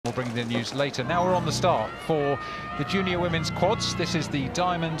We'll bring the news later. Now we're on the start for the junior women's quads. This is the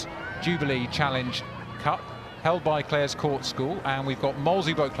Diamond Jubilee Challenge Cup, held by Clare's Court School, and we've got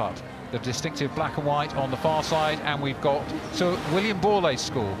Molesey Boat Club, the distinctive black and white on the far side, and we've got William Borlase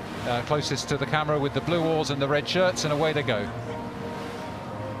School closest to the camera with the blue oars and the red shirts, and away they go.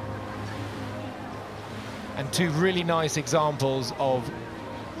 And two really nice examples of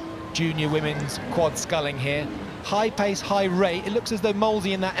junior women's quad sculling here. High pace, high rate. It looks as though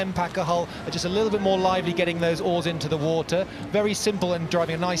Molesey in that Empacker hull are just a little bit more lively getting those oars into the water. Very simple and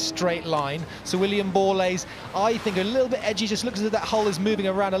driving a nice straight line. So William Borlase, I think, a little bit edgy. Just looks as though that hull is moving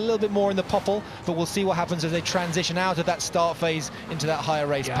around a little bit more in the popple, but we'll see what happens as they transition out of that start phase into that higher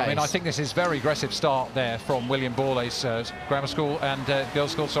race pace. I mean, I think this is very aggressive start there from William Borlase Grammar School and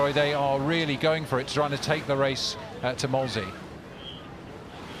Girls' School. Sorry, they are really going for it, trying to take the race to Molesey.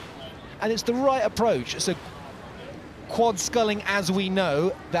 And it's the right approach. So quad sculling, as we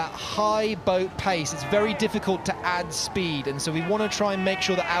know, that high boat pace, it's very difficult to add speed, and so we want to try and make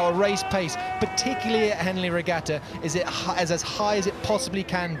sure that our race pace, particularly at Henley Regatta, is as high as it possibly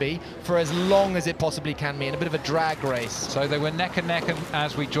can be for as long as it possibly can be in a bit of a drag race. So they were neck and neck, and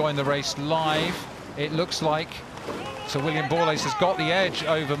as we join the race live, it looks like William Borlase has got the edge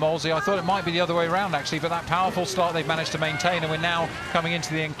over Molesey. I thought it might be the other way around, actually, but that powerful start they've managed to maintain, and we're now coming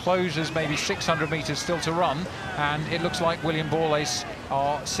into the enclosures, maybe 600 metres still to run, and it looks like William Borlase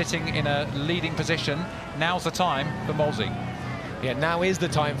are sitting in a leading position. Now's the time for Molesey. Yeah, now is the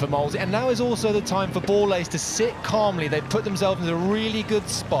time for Molesey, and now is also the time for Borlase to sit calmly. They've put themselves in a really good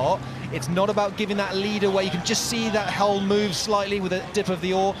spot. It's not about giving that lead away. You can just see that hull move slightly with a dip of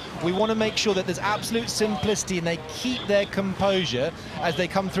the oar. We want to make sure that there's absolute simplicity and they keep their composure as they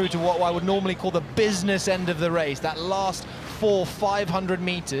come through to what I would normally call the business end of the race, that last 400-500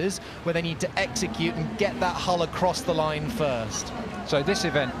 metres where they need to execute and get that hull across the line first. So this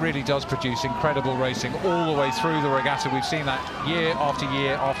event really does produce incredible racing all the way through the regatta. We've seen that year after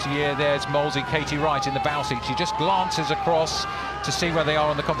year after year. There's Molesey, Katie Wright in the bow seat. She just glances across to see where they are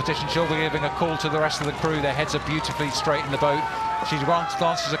in the competition. She'll be giving a call to the rest of the crew. Their heads are beautifully straight in the boat. She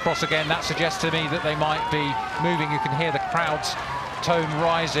glances across again. That suggests to me that they might be moving. You can hear the crowd's tone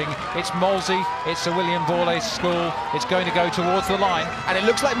rising. It's Molesey, it's the William Borlase School. It's going to go towards the line. And it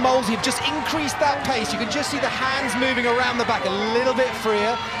looks like Molesey have just increased that pace. You can just see the hands moving around the back a little bit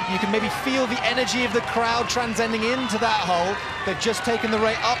freer. You can maybe feel the energy of the crowd transcending into that hole. They've just taken the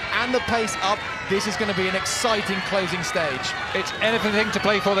rate up and the pace up. This is going to be an exciting closing stage. It's anything to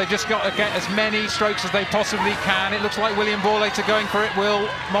play for. They've just got to get as many strokes as they possibly can. It looks like William Borlase are going for it. Will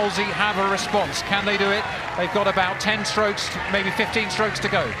Molesey have a response? Can they do it? They've got about 10 strokes, maybe 15 strokes to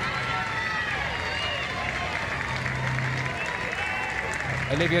go.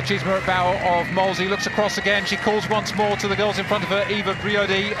 Olivia Chismer at bow of Molesey looks across again. She calls once more to the girls in front of her, Eva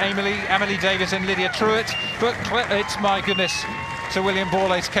Briody, Emily Davis and Lydia Truitt. But it's, my goodness, so William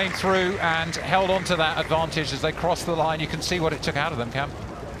Borlase came through and held on to that advantage as they crossed the line. You can see what it took out of them, Cam.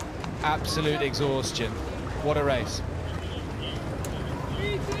 Absolute exhaustion. What a race.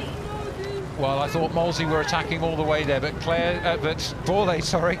 Well, I thought Molesey were attacking all the way there, but Borlase,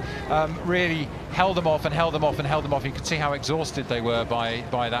 sorry, really held them off and held them off and held them off. You could see how exhausted they were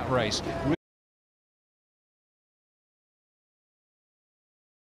by that race.